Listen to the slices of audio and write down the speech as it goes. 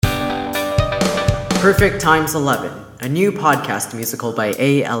Perfect Times 11, a new podcast musical by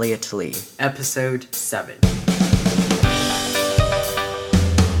A. Elliott Lee, Episode 7.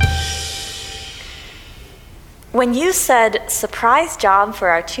 When you said surprise job for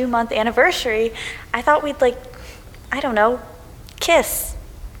our 2-month anniversary, I thought we'd kiss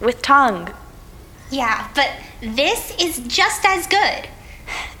with tongue. Yeah, but this is just as good.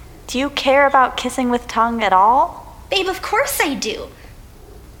 Do you care about kissing with tongue at all? Babe, of course I do.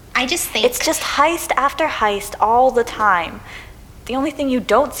 I just think... It's just heist after heist all the time. The only thing you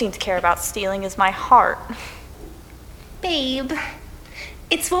don't seem to care about stealing is my heart. Babe,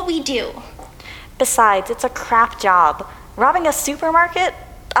 it's what we do. Besides, it's a crap job. Robbing a supermarket?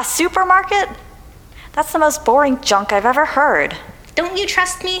 A supermarket? That's the most boring junk I've ever heard. Don't you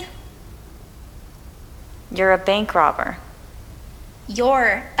trust me? You're a bank robber.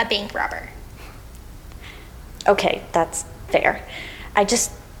 You're a bank robber. Okay, that's fair.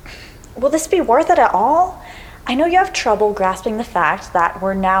 Will this be worth it at all? I know you have trouble grasping the fact that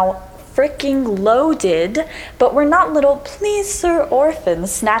we're now freaking loaded, but we're not little please sir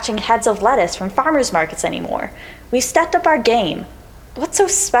orphans snatching heads of lettuce from farmers markets anymore. We've stepped up our game. What's so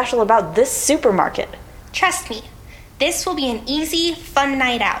special about this supermarket? Trust me, this will be an easy, fun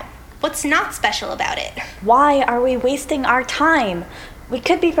night out. What's not special about it? Why are we wasting our time? We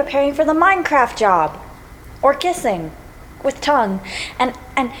could be preparing for the Minecraft job. Or kissing. With tongue.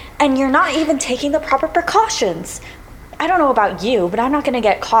 And you're not even taking the proper precautions. I don't know about you, but I'm not gonna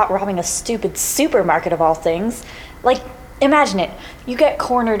get caught robbing a stupid supermarket of all things. Like, imagine it. You get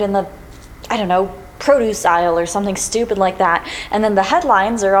cornered in the, produce aisle or something stupid like that, and then the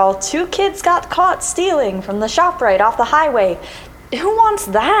headlines are all 2 kids got caught stealing from the ShopRite off the highway. Who wants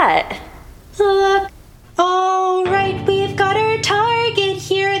that? Look, all right, we've got our target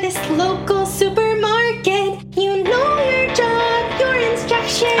here, this local supermarket. You know your job, your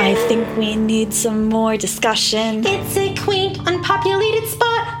instructions. I think we need some more discussion. It's a quaint, unpopulated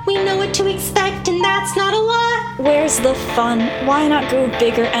spot. We know what to expect, and that's not a lot. Where's the fun? Why not go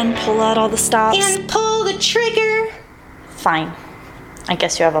bigger and pull out all the stops? And pull the trigger. Fine. I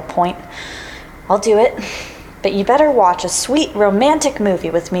guess you have a point. I'll do it. But you better watch a sweet romantic movie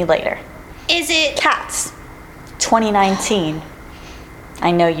with me later. Is it... Cats. 2019.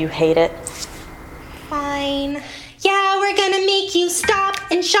 I know you hate it. Fine. Yeah, we're gonna make you stop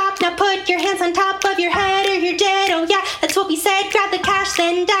and shop. Now put your hands on top of your head or you're dead. Oh yeah, that's what we said. Grab the cash,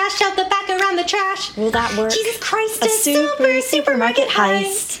 then dash out the back around the trash. Will that work? Jesus Christ, a supermarket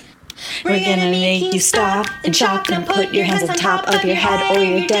heist. We're gonna make you stop and shop. Now put your hands on top of your head or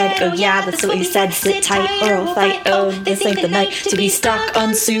you're dead. Oh yeah, that's what we said. Sit tight or we'll fight. Oh, this ain't the night to be stuck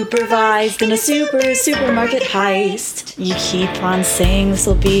unsupervised in a supermarket heist. You keep on saying this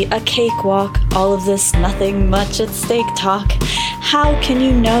will be a cakewalk. All of this nothing much at stake talk. How can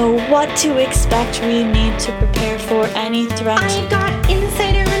you know what to expect? We need to prepare for any threat. I got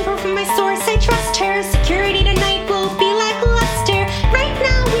insider info from my source. I trust her. Security tonight will be lackluster. Right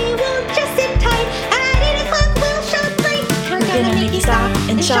now we will just sit tight. At 8 o'clock we'll shop right. We're gonna make you stop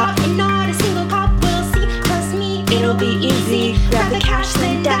and shop, and not a single cop will see. Trust me, it'll be easy. Grab the cash,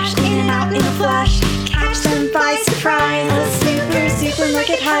 then dash in and out in a flash. Catch them by surprise. A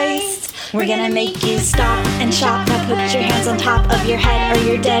supermarket heist. We're gonna make you stop and shop. Now put your hands on top of your head or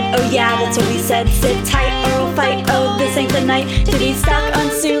you're dead. Oh yeah, that's what we said. Sit tight or we'll fight. Oh, this ain't the night to be stuck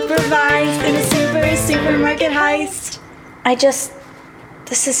unsupervised in a supermarket heist.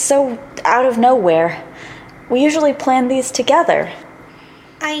 This is so out of nowhere. We usually plan these together.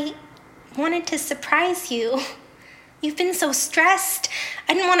 I wanted to surprise you. You've been so stressed.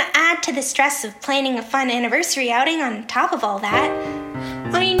 I didn't want to add to the stress of planning a fun anniversary outing on top of all that.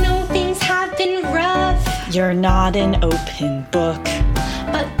 I know things have been rough. You're not an open book.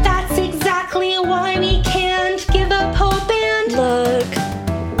 But that's exactly why we can't give up hope and... Look,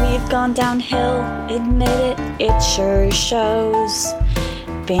 we've gone downhill. Admit it sure shows.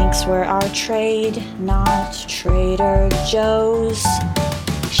 Banks were our trade, not Trader Joe's.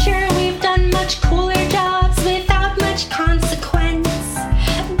 Sure, we've done much cooler jobs without much consequence.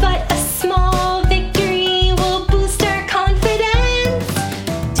 But a small victory will boost our confidence.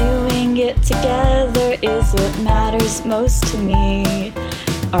 Doing it together is what matters most to me.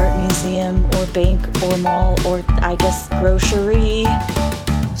 Art museum or bank or mall or I guess grocery.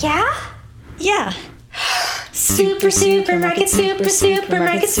 Yeah? Yeah. Supermarket, supermarket,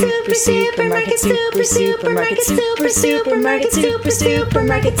 supermarket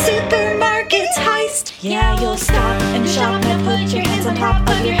heist. Yeah, you'll stop and shop. Now put your hands on top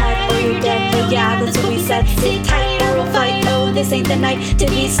of your head or you're dead. But yeah, that's what we said. Sit tight or we'll fight. Oh, this ain't the night to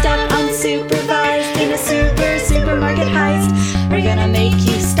be stuck unsupervised in a supermarket heist. We're gonna make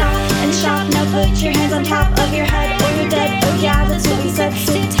you stop and shop. Now put your hands on top of your head or you're dead. Oh yeah, that's what we said.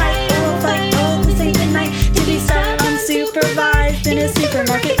 Sit tight or we'll fight all to save the night. To be stuck unsupervised in a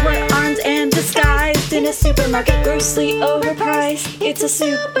supermarket. We're armed and disguised in a supermarket. Grossly overpriced. It's a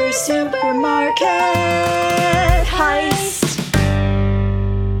supermarket heist.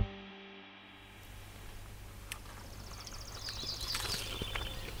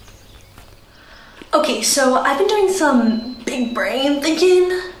 Okay, so I've been doing some big brain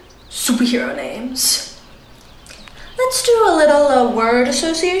thinking. Superhero names. Let's do a little word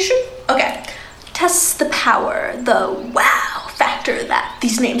association. Okay, test the power, the wow factor that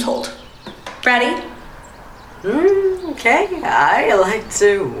these names hold. Ready? Okay, I like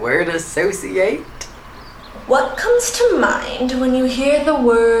to word associate. What comes to mind when you hear the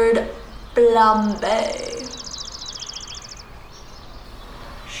word flambe?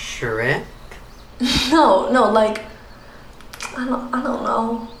 Shrimp? No, like, I don't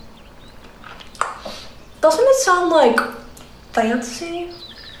know. Doesn't it sound like fancy?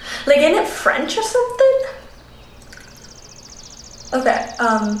 Like, isn't it French or something?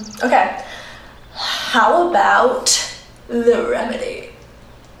 Okay. How about the remedy?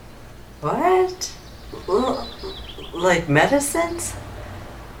 What? Like medicines?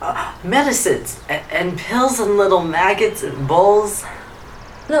 Medicines and pills and little maggots and bowls?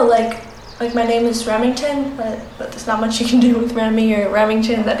 No, like my name is Remington, but there's not much you can do with Remy or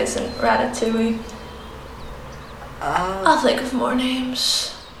Remington that isn't Ratatouille. I'll think of more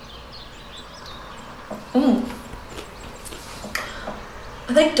names. I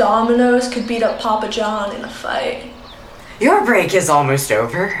think Domino's could beat up Papa John in a fight. Your break is almost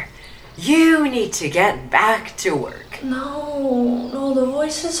over. You need to get back to work. No, the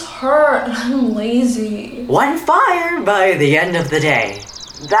voices hurt and I'm lazy. One fire by the end of the day.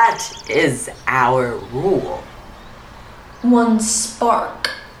 That is our rule. One spark.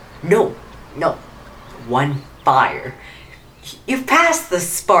 No. One fire. You've passed the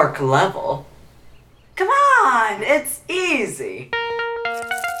spark level. Come on, it's easy.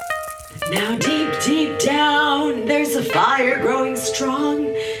 Now deep down, there's a fire growing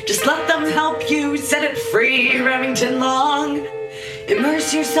strong. Just let them help you set it free, Remington Long.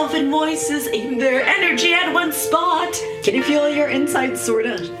 Immerse yourself in voices, aim their energy at one spot. Can you feel your insides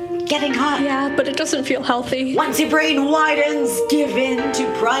sorta getting hot? Yeah, but it doesn't feel healthy. Once your brain widens, give in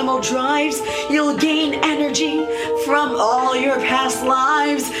to primal drives. You'll gain energy from all your past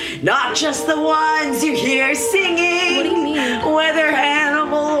lives. Not just the ones you hear singing. What do you mean? Whether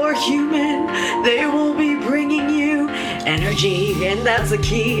animal or human, they will be bringing you energy, and that's the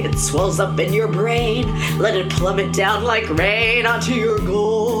key. It swells up in your brain. Let it plummet down like rain onto your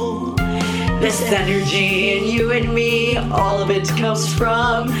goal. This energy in you and me, all of it comes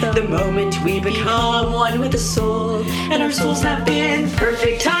from the moment we become one with the soul. And our souls have been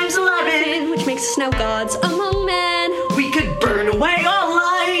perfect times 11, which makes us now gods among men. We could burn away all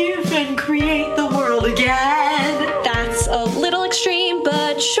life and create the world again. That's a little extreme,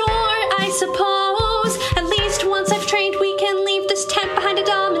 but sure, I suppose. At least once I've trained, we can leave this tent behind a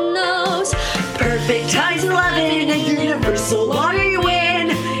Domino's. Perfect times 11, a universal water you win.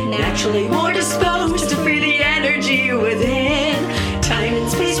 Naturally more disposed to free the energy within. Time and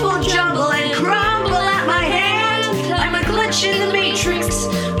space will jumble and crumble at my hand. I'm a glitch in the matrix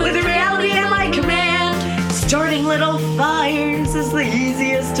with reality at my command. Starting little fires is the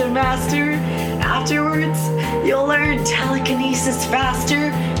easiest to master. Afterwards, you'll learn telekinesis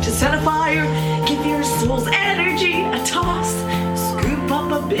faster. To set a fire, give your soul's energy a toss. Scoop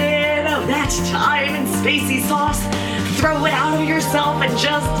up a bit of that time and spacey sauce. Throw it out of yourself and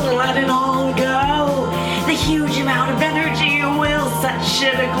just let it all go. The huge amount of energy will set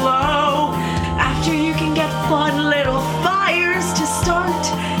shit aglow. After you can get fun little fires to start.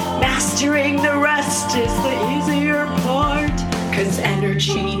 Mastering the rest is the easier part. Cause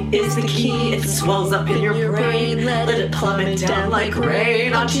energy is the key. It swells up in your brain. Let it plummet down like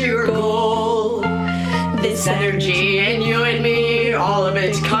rain onto your goal. This energy in you and me, all of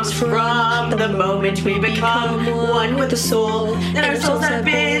it comes from the moment we become one with the soul. And our souls have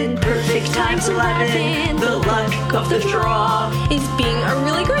been perfect times 11. The luck of the draw. Is being a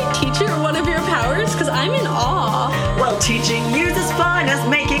really great teacher one of your powers? Because I'm in awe. Well, teaching you as fun as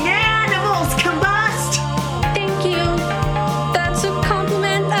making animals combust. Thank you. That's a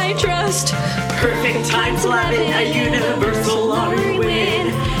compliment I trust. Perfect times 11, a universal lottery win.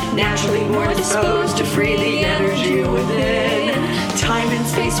 Naturally more disposed to free the energy within. Time and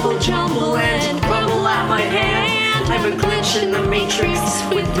space will jumble and crumble at my hand. I'm a glitch in the matrix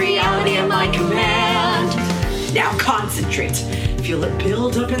with reality at my command. Now concentrate. Feel it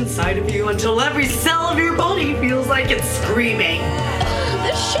build up inside of you until every cell of your body feels like it's screaming.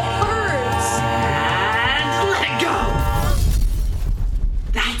 This shit hurts.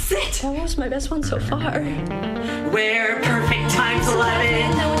 my best one so far. Where perfect times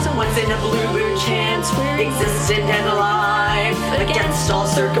 11, once in a blue moon chance, existent and alive against all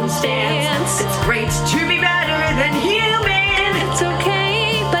circumstance. It's great to be better than human. It's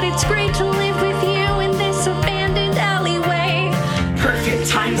okay, but it's great to live with you in this abandoned alleyway. Perfect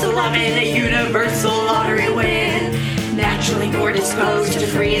times 11, a universal lottery win. Naturally more disposed to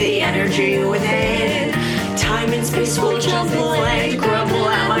free the energy within. Time and space will jumble and crumble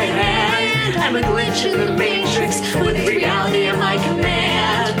at my hand. I'm a glitch in the matrix with reality at my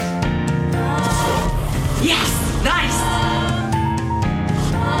command. Yes! Nice!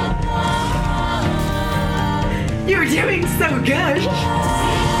 You're doing so good!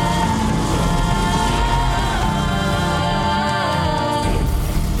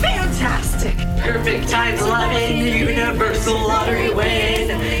 Fantastic! Perfect times 11, universal lottery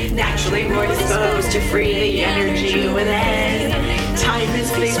win. Naturally more disposed to free the energy within. Time and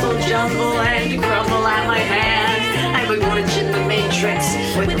space will jumble and crumble at my hand. I'm a glitch in the matrix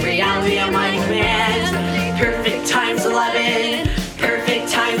with reality at my command. Perfect times 11, perfect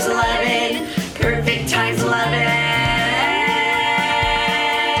times 11, perfect times 11.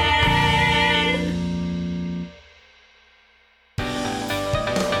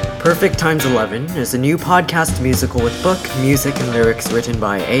 Perfect Times 11 is a new podcast musical with book, music, and lyrics written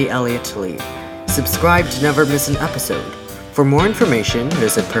by A. Elliott Lee. Subscribe to never miss an episode. For more information,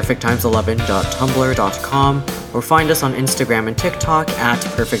 visit perfecttimes11.tumblr.com or find us on Instagram and TikTok at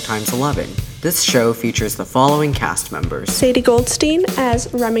perfecttimes11. This show features the following cast members: Sadie Goldstein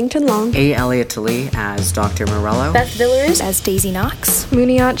as Remington Long, A. Elliott Lee as Dr. Morello, Beth Villers as Daisy Knox,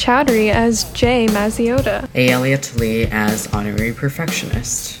 Muniat Chowdhury as Jay Mazziota, A. Elliott Lee as Honorary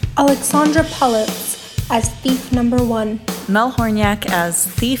Perfectionist, Alexandra Pulitz as Thief Number 1, Mel Horniak as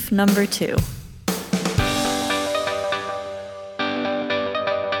Thief Number 2.